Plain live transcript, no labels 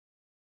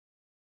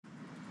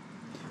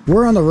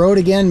We're on the road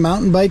again,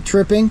 mountain bike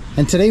tripping,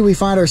 and today we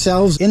find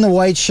ourselves in the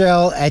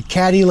Whiteshell at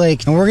Caddy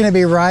Lake, and we're going to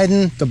be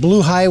riding the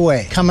Blue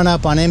Highway coming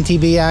up on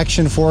MTB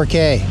Action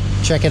 4K.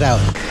 Check it out.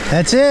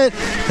 That's it.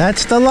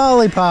 That's the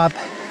lollipop.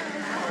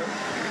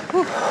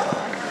 Whew.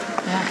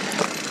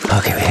 Yeah.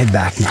 Okay, we head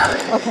back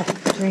now. Okay,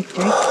 drink.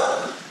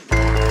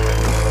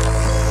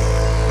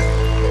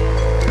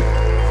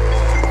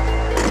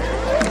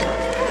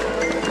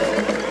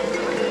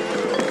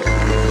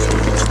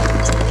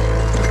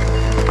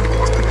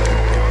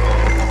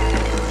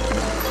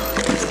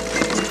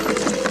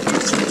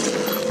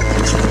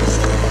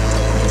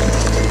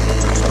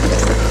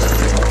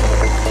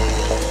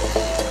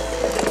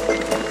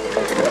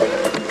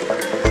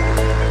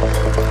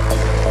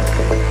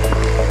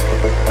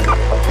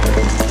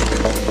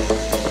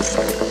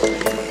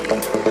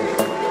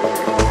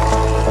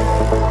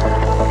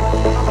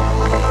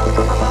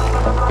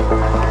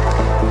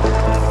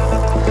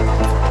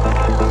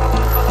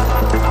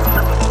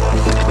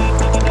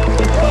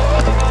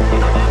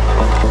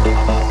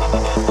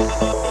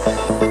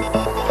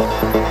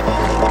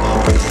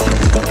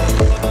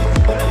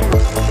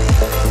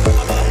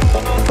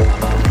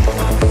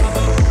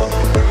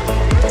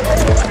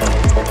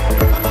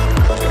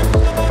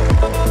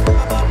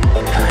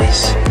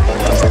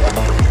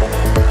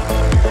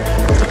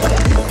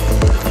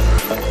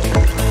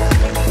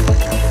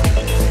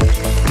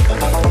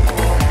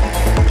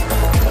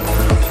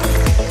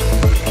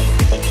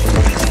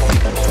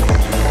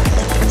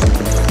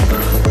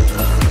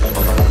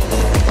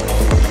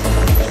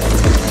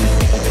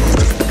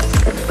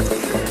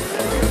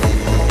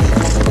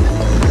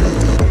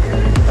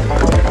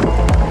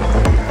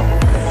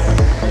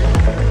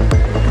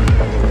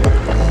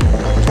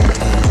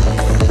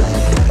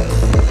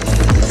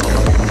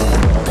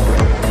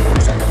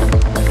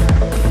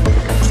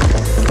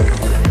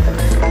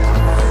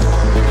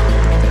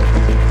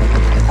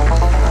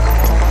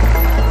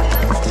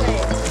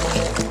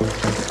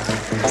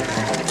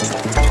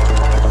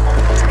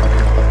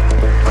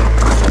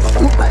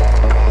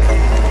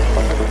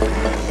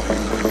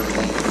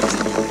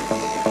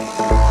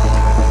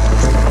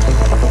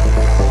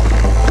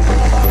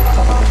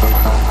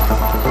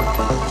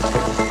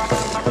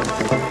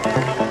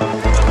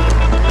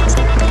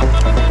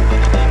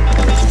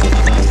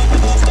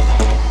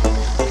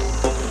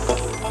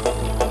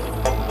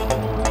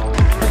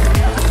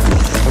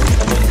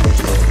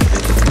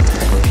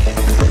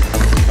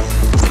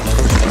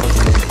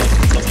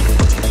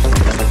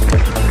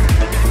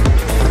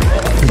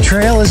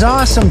 Trail is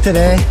awesome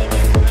today.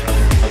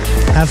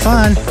 Have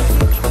fun.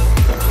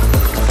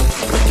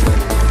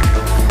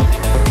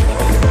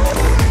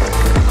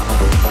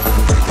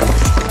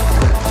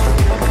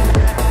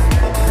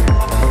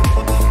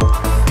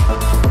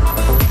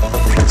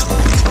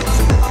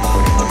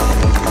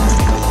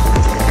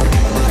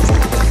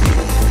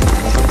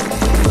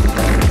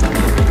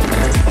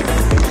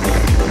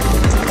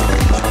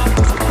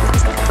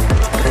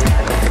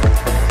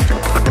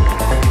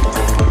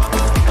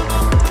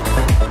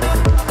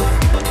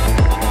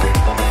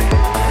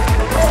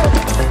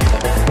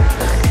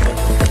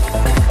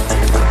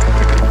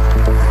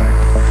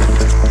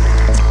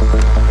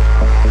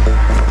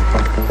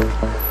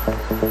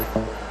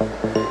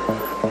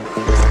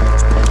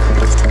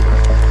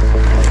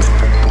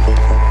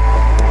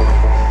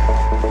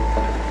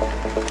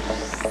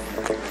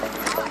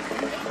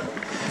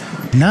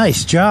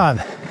 Nice job.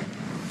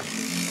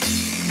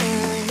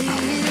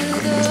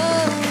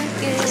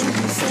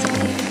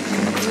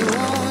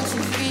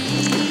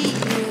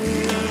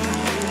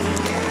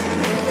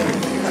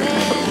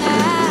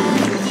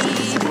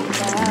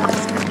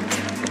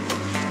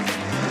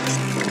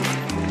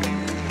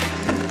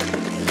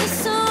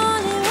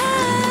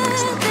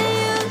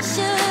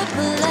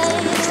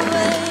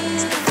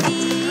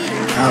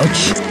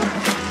 Ouch.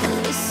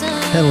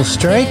 Little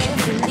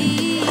strike.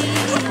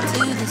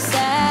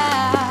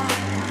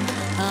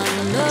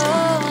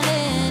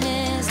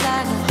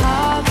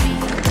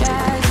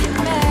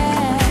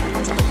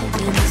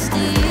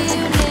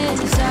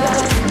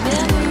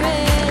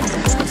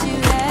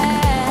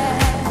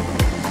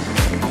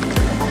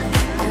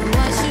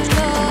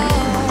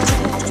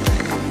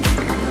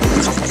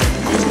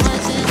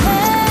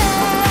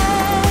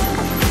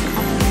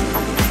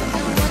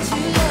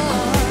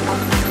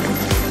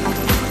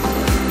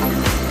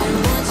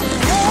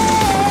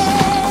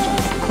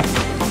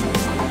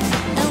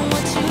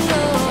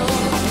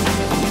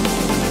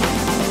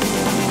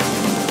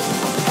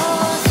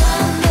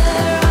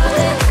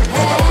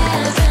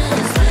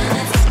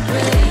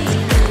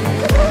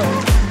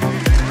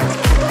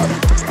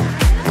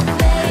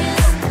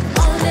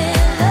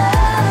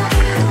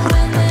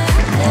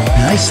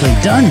 Nicely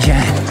done,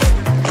 Jack.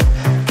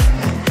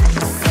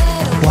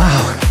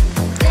 Wow.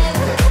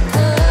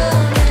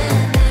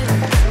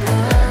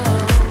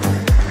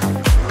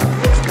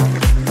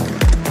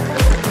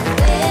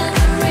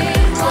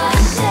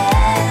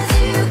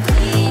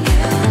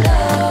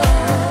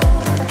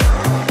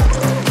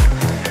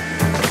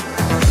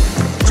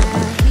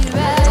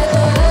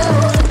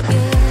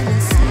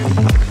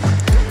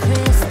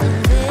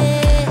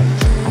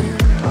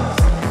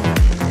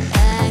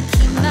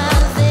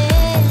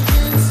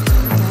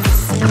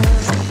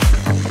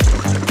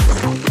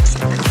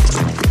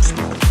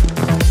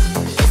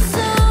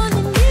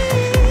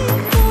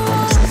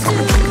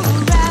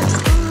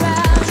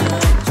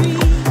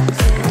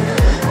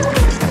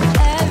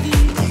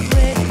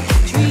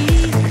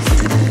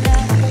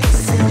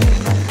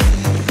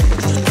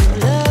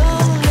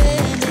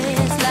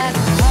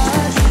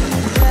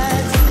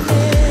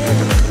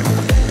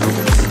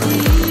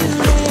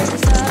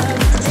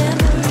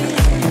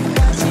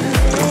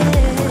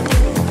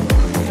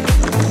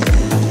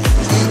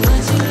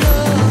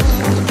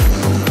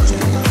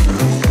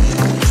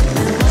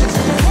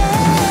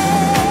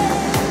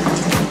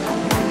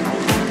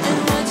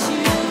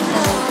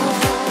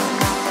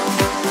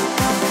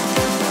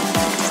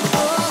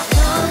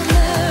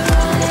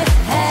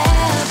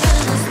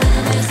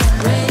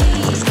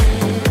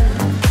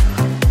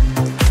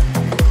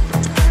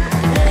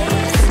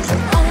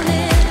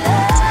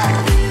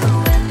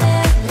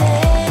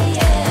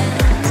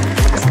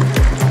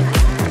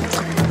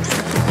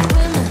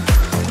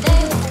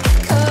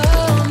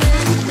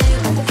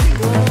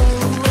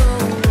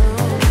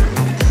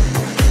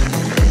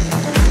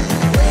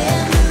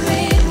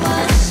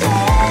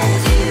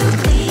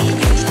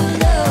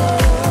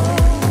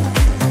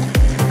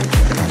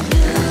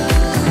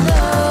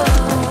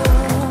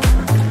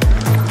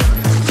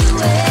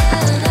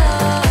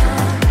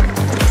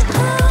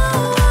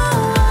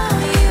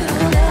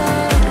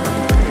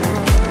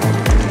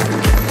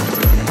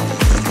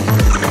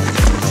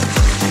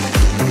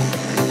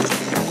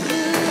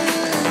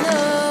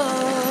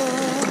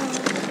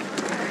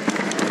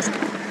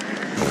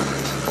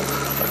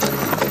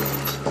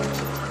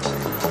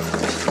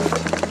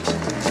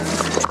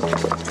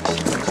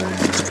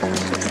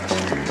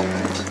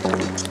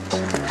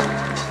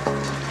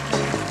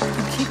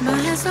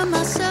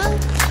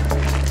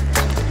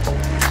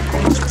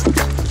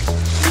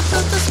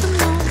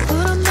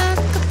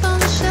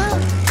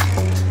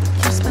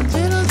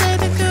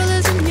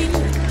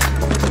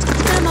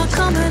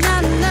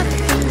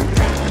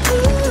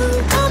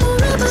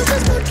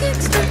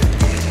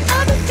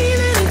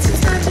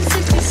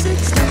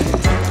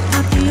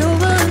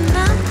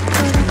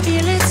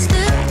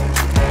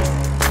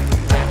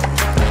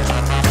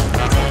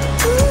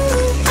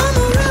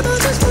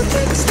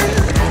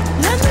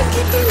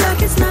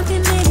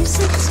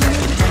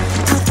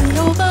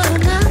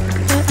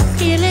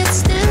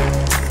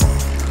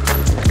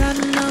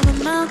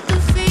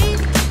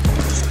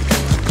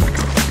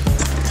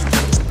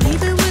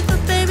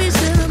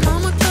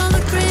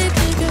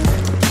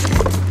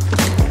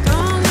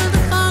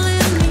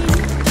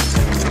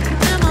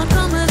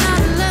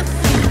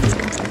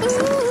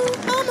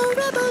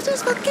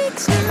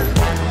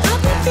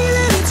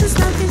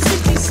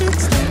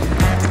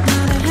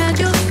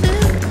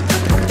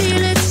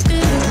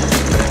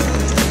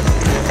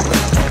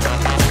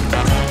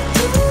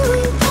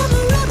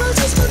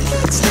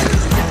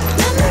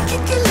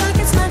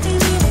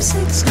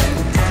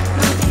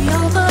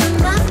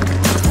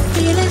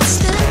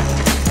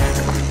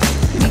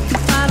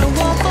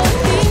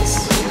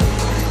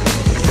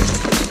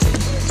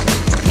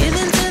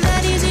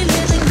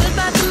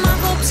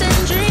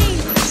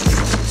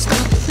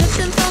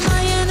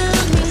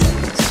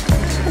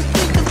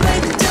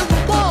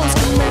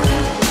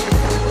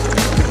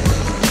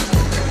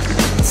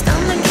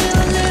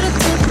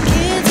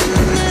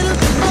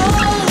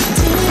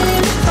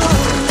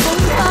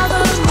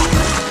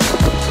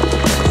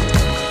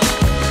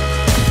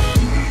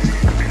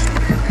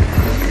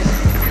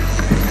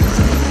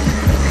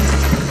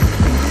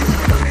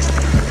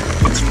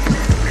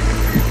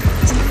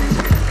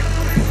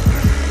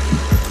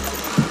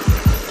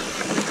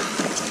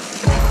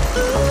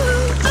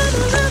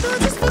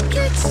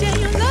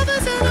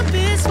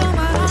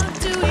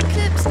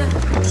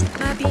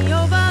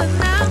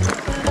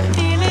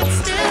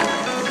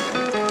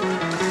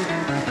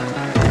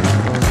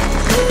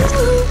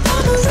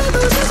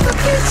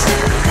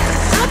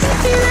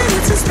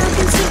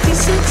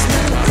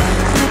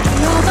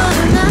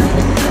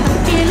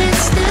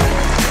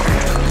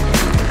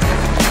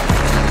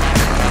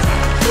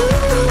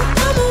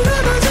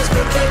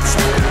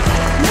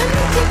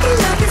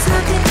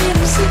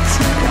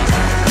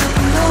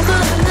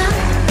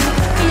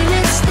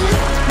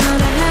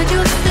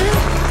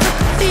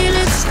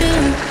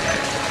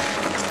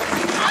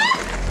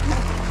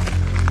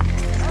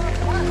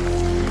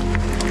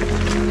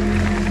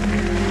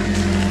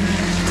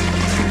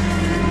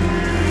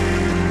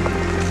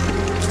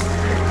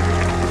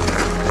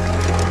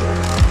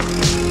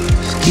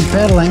 Keep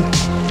pedaling.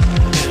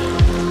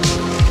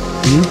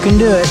 You can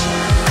do it.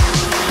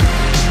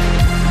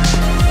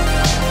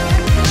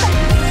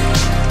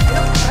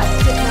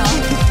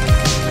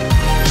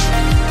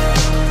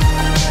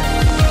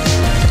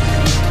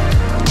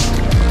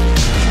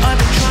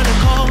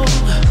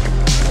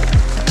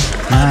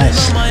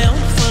 Nice.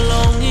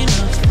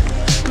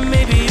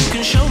 Maybe you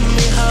can show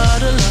me how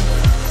to love.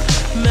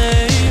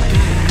 Maybe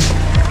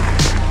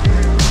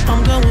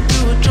I'm going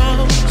through a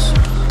drought.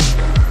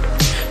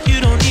 You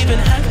don't even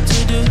have to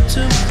do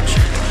too much.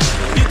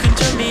 You can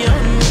turn me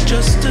on with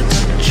just a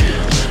touch,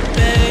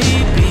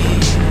 baby.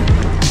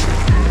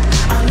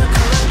 I look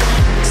around,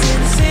 see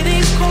the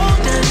city's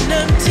cold and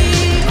empty.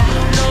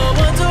 No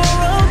one's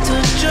around to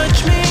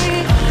judge me.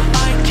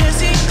 I can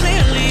see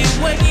clearly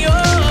when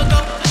you're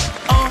gone.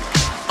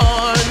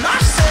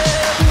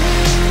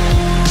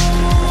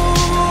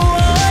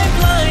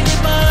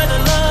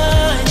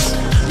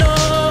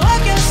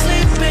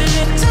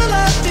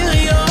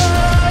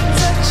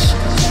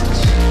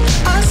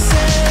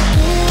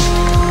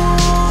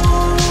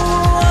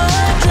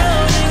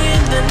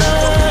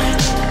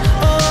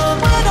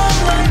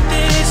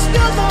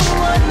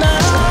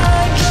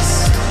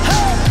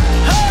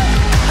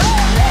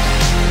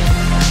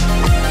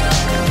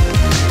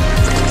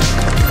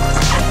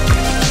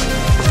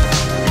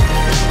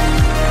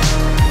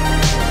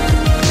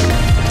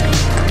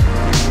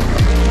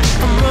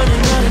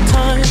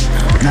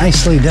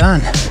 Nicely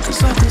done.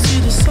 So I can see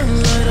the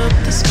sunlight up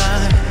the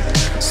sky.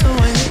 So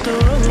I hit the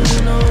road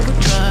and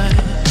overdrive,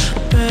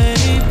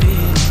 baby.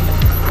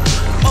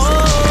 Oh,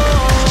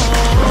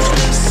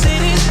 the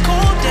city's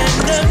cold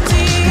and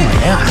empty. Oh,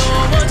 yeah. No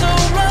one's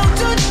around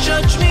to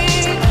judge me.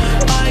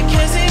 I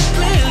can see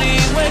clearly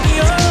when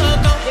you're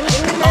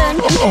gone.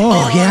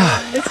 Oh, yeah.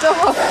 It's so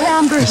hot.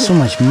 There's so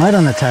much mud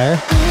on the tire.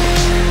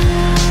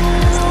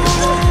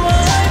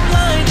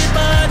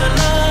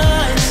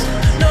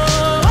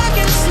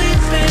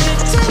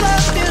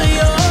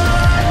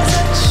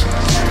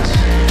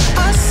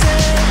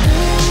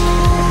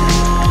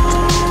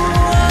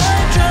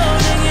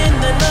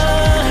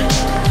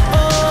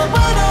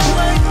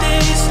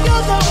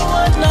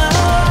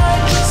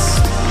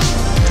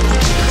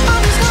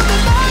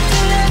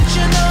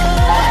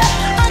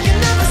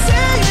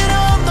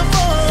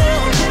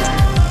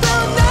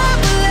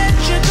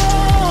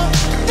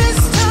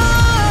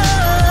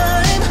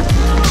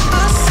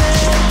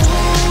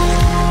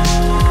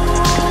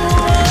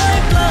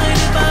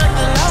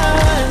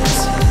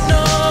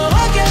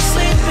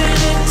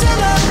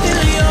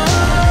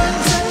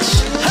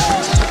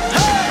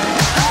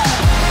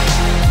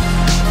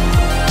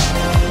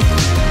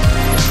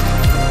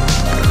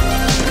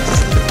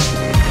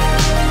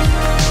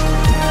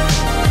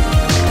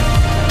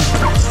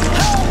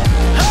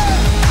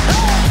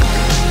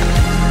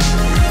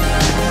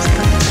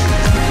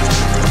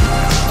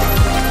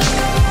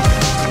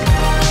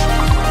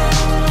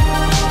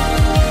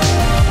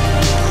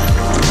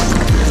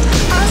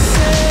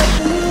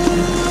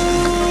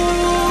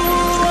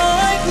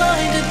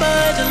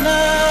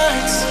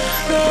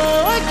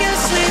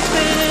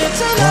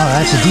 Wow,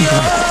 that's a deep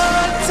one.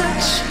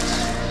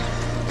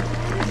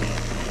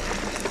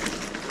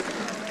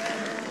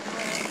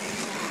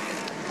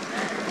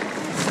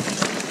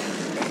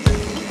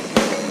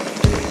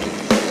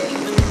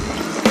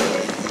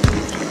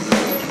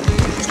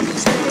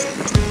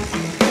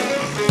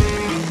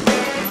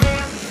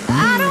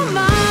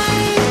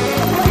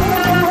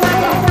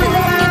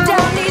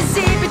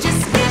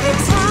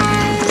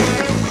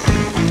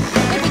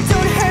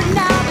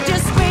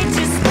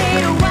 Just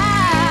wait a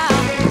while.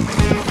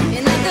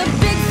 Another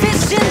big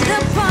fish in the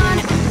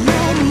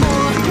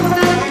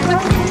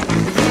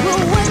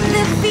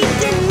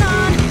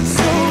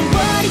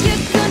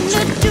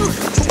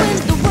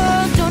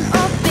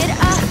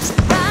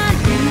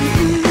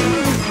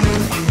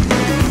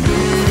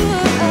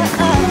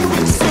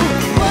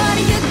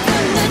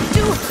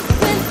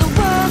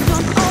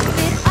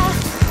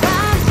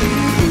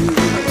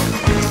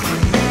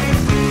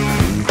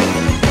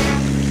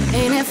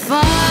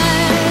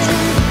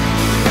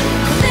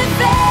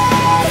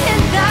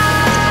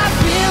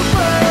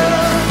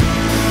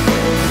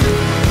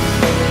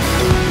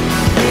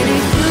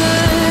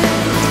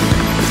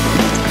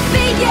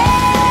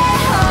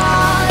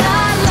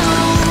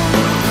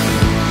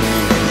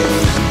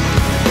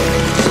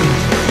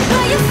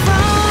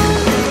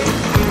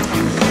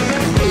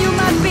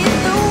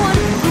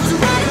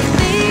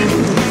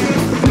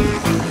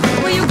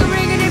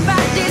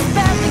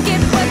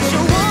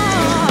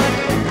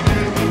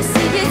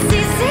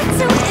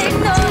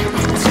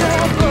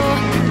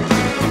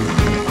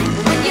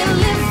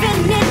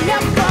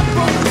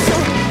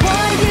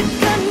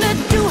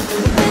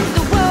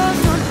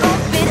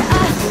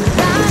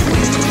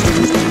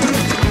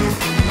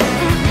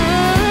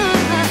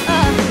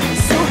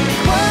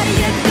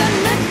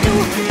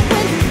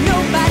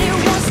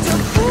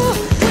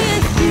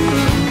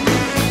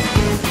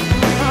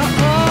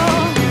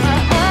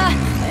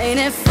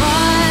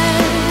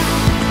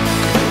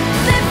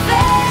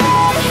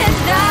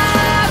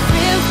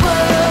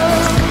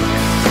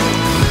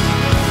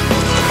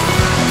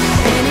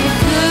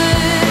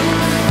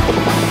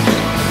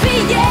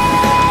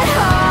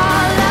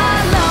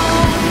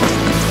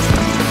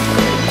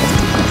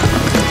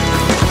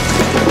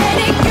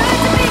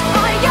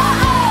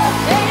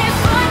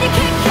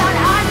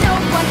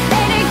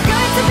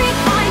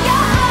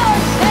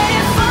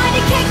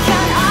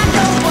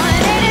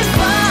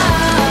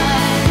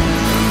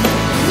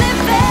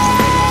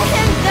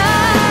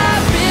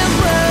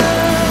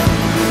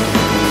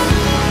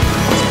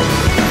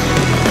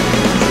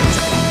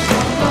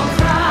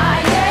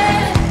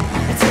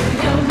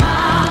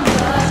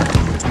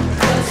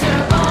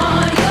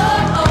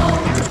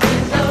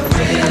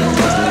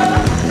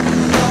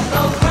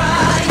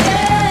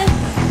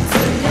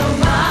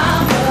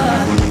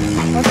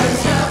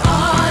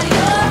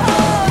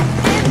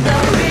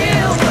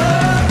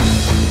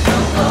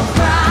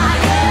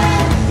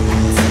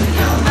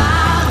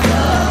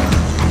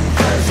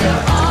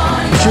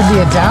be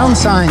a down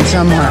sign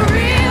somewhere.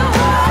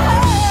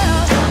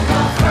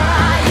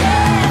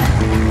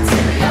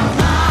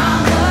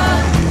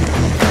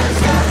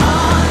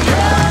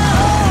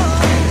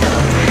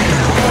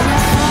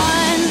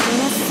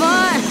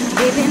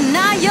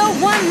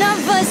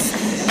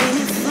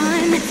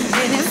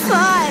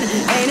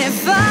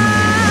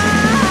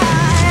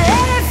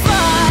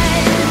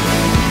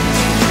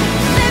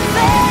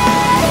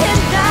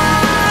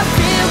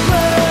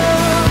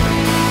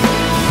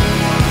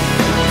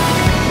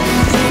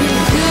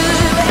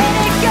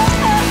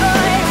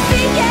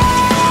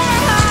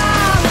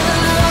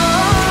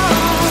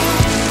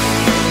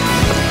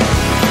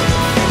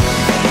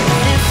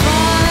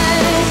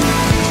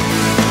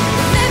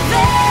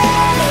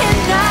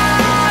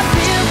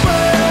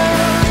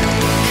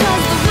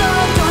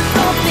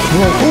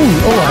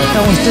 Oh, I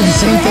almost did the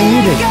same thing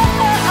you did.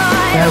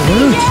 That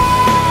root.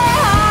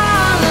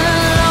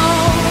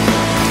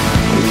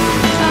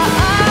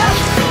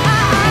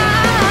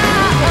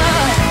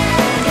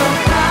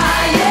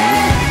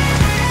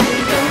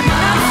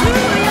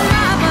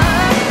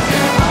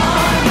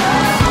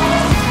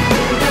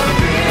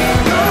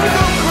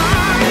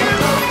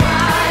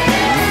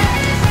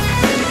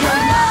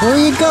 Where are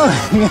you going?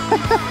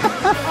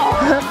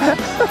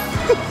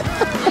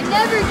 I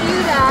never do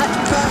that.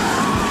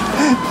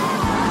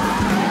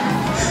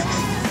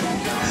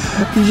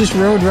 You just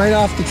rode right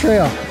off the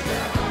trail.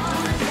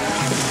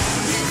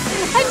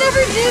 I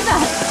never do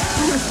that.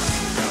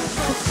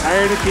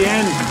 Tired at the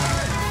end.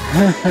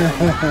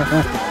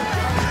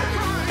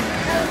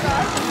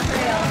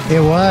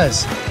 It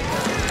was.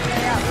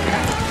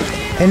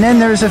 And then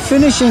there's a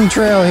finishing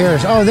trail here.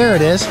 Oh, there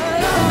it is.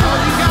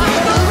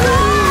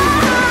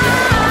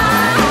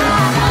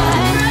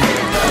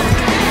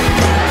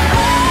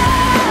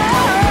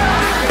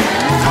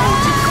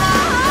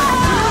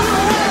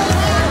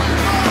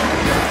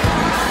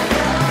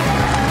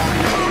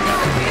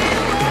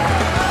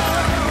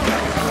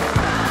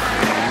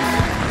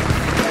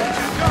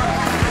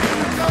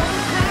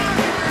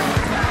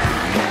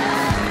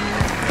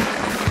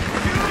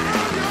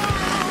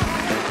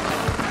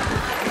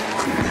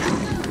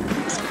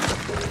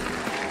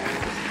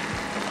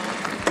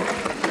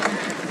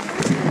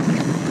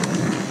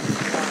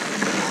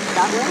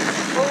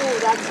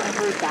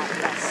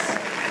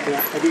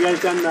 Have you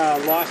guys done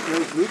the Lost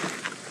Lake Loop?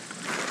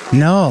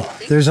 No,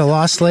 there's a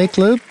Lost Lake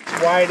Loop.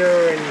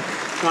 Wider and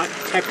not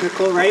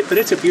technical, right? But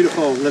it's a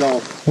beautiful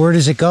little... Where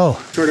does it go?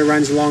 Sort of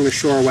runs along the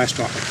shore of West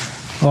Hawk.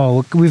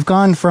 Oh, we've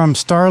gone from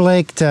Star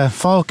Lake to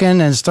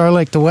Falcon and Star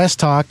Lake to West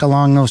Hawk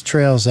along those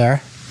trails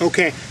there.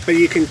 Okay, but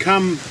you can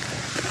come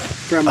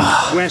from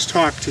West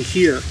Hawk to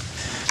here.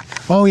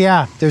 Oh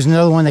yeah, there's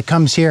another one that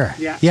comes here.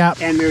 Yeah. Yeah.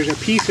 And there's a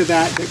piece of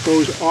that that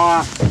goes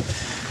off.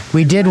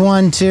 We did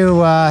one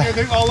to...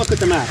 I'll look at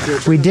the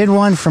map. We did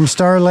one from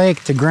Star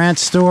Lake to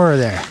Grant's Store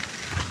there.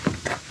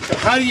 So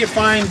how do you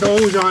find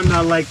those on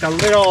the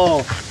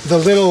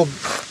little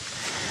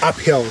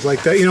uphills,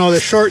 like the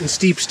short and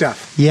steep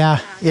stuff? Yeah,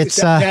 it's...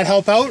 Does that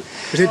help out?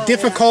 Is it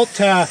difficult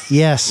to...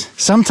 Yes.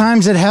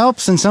 Sometimes it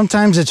helps and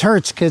sometimes it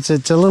hurts because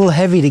it's a little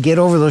heavy to get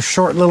over those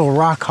short little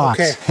rock hops.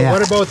 Okay, Yeah.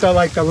 What about the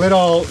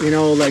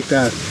little, like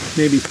the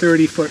maybe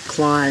 30-foot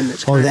climb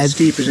that's kind of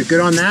steep? Is it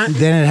good on that?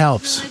 Then it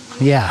helps.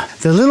 Yeah.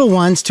 The little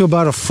ones to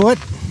about a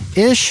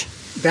foot-ish.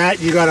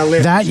 That you gotta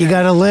lift. That you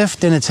gotta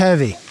lift and it's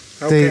heavy.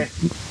 Okay.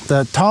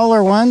 The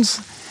taller ones,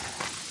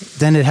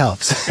 then it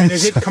helps. And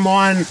does it come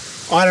on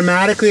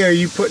automatically, or are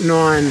you putting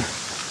on...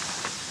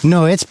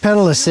 No, it's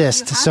pedal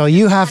assist, so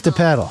you have to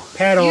pedal.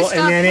 Pedal,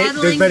 and then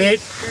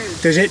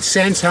does it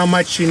sense how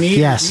much you need?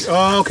 Yes.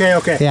 Oh,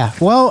 okay. Yeah.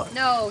 Well,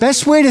 No.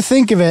 best way to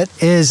think of it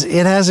is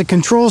it has a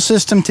control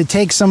system to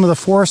take some of the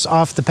force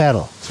off the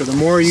pedal. So the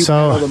more you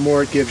pedal, the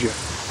more it gives you.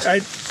 I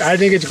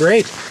think it's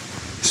great.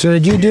 So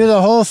did you do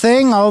the whole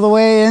thing all the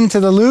way into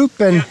the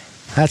loop? And yeah.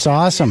 That's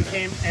awesome.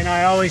 And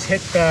I always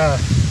hit the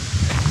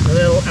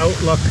little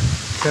outlook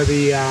to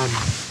the...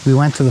 We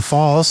went to the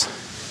falls.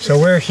 So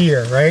we're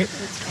here, right?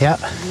 Yep.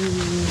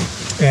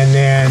 And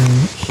then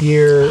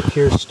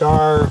here's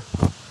Star,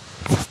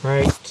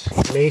 right?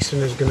 Mason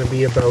is going to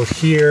be about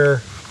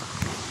here.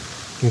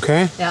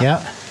 Okay? Yeah.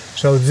 Yep.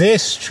 So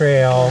this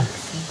trail...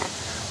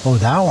 Oh,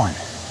 that one.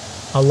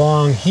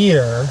 Along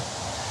here...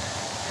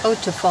 Oh,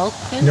 to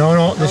Falcon?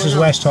 No, this is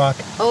West Hawk.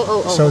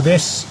 Oh. So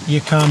this, you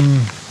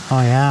come...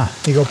 Oh, yeah.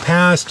 You go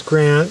past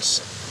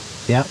Grant's.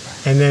 Yep.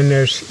 And then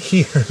there's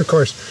here, of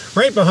course,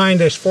 right behind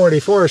this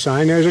 44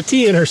 sign, there's a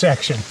T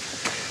intersection.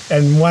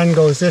 And one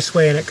goes this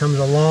way and it comes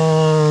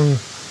along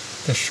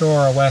the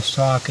shore of West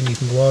Hawk, and you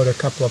can go out a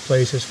couple of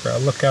places for a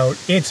lookout.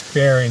 It's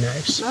very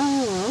nice.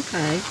 Oh,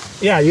 okay.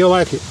 Yeah, you'll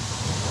like it.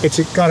 It's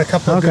got a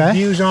couple of good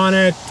views on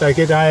it.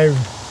 I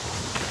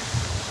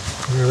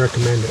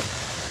recommend it.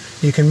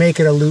 You can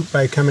make it a loop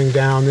by coming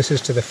down. This is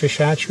to the fish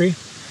hatchery.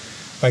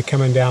 By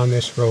coming down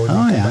this road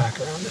and come back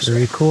around this way.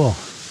 Very cool.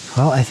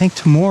 Well, I think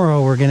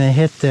tomorrow we're going to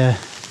hit the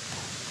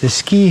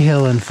ski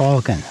hill in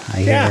Falcon.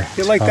 Yeah,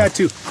 you like that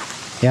too.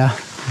 Yeah,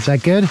 is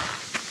that good?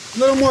 A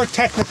little more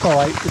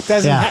technical. It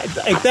doesn't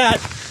like that.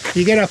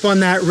 You get up on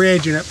that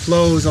ridge and it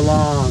flows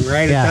along,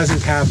 right? Yeah. It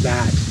doesn't have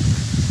that.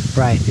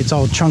 Right, it's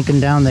all chunking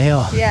down the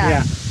hill. Yeah.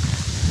 Yeah.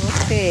 We'll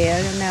see.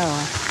 I don't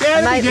know. Yeah,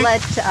 I might it'll be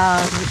let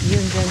you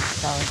and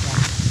Vince go again.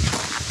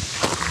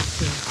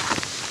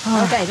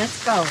 Oh. Okay,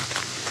 let's go.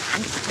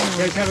 You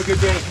guys have a good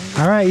day.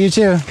 All right, you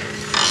too.